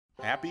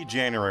Happy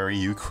January,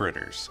 you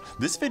critters.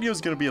 This video is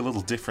going to be a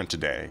little different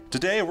today.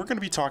 Today, we're going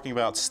to be talking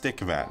about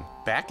Stickmen.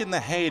 Back in the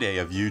heyday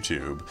of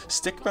YouTube,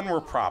 Stickmen were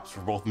props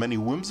for both many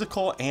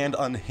whimsical and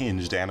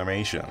unhinged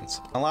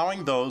animations,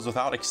 allowing those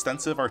without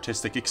extensive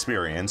artistic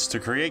experience to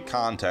create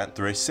content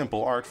through a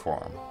simple art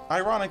form.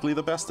 Ironically,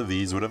 the best of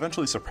these would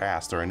eventually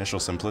surpass their initial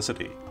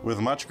simplicity, with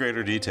much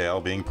greater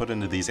detail being put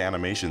into these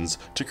animations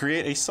to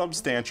create a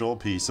substantial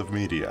piece of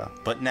media.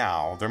 But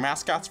now, they're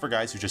mascots for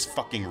guys who just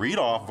fucking read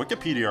off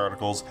Wikipedia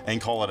articles and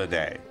call it a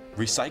day,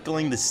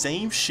 recycling the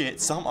same shit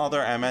some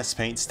other MS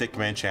Paint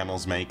Stickman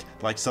channels make,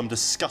 like some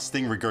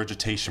disgusting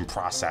regurgitation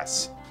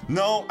process.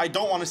 No, I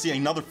don't want to see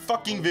another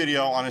fucking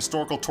video on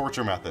historical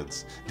torture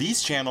methods.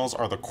 These channels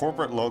are the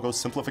corporate logo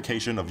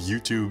simplification of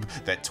YouTube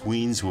that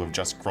tweens who have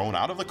just grown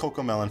out of the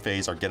Cocomelon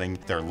phase are getting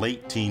their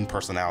late teen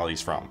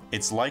personalities from.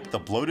 It's like the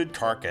bloated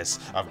carcass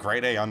of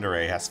grade A under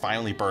A has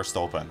finally burst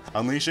open,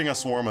 unleashing a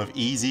swarm of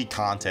easy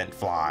content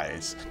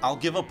flies. I'll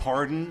give a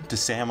pardon to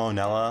Sam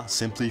O'Nella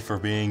simply for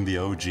being the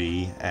OG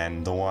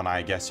and the one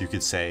I guess you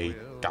could say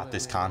got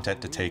this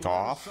content to take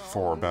off,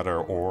 for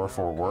better or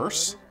for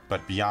worse.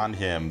 But beyond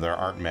him, there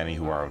aren't many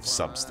who are of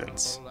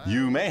substance.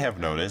 You may have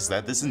noticed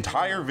that this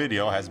entire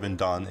video has been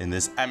done in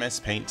this MS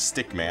Paint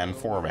Stickman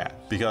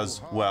format,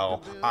 because,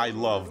 well, I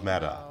love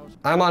meta.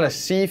 I'm on a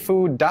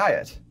seafood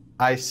diet.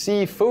 I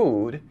see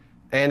food,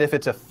 and if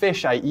it's a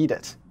fish, I eat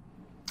it.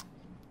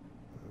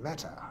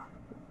 Meta.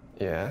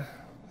 Yeah.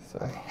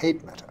 I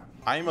hate meta.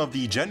 I'm of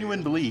the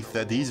genuine belief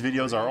that these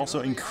videos are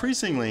also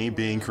increasingly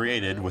being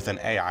created with an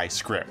AI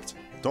script.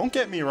 Don't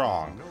get me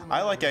wrong,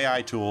 I like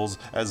AI tools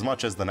as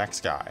much as the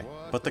next guy,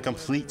 but the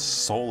complete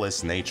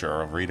soulless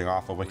nature of reading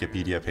off a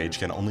Wikipedia page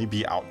can only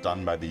be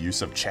outdone by the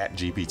use of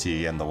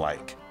ChatGPT and the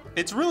like.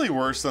 It's really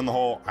worse than the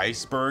whole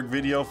iceberg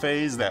video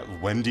phase that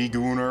Wendy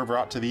Gooner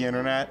brought to the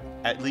internet.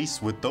 At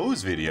least with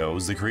those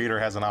videos, the creator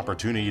has an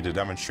opportunity to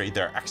demonstrate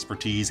their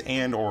expertise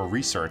and or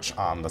research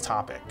on the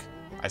topic.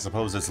 I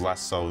suppose it's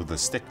less so the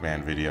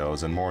Stickman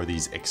videos and more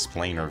these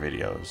explainer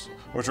videos,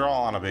 which are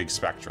all on a big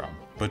spectrum.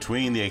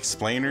 Between the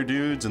explainer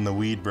dudes and the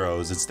weed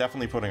bros, it's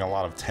definitely putting a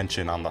lot of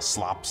tension on the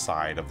slop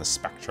side of the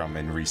spectrum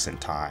in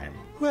recent time.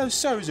 Well,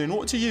 Sozen,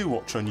 what do you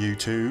watch on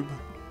YouTube?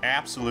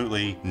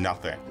 Absolutely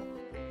nothing.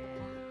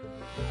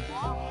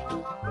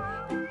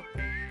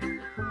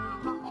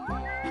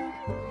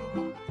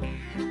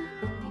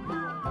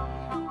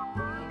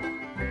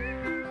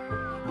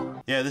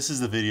 Yeah, this is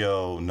the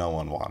video no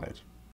one wanted.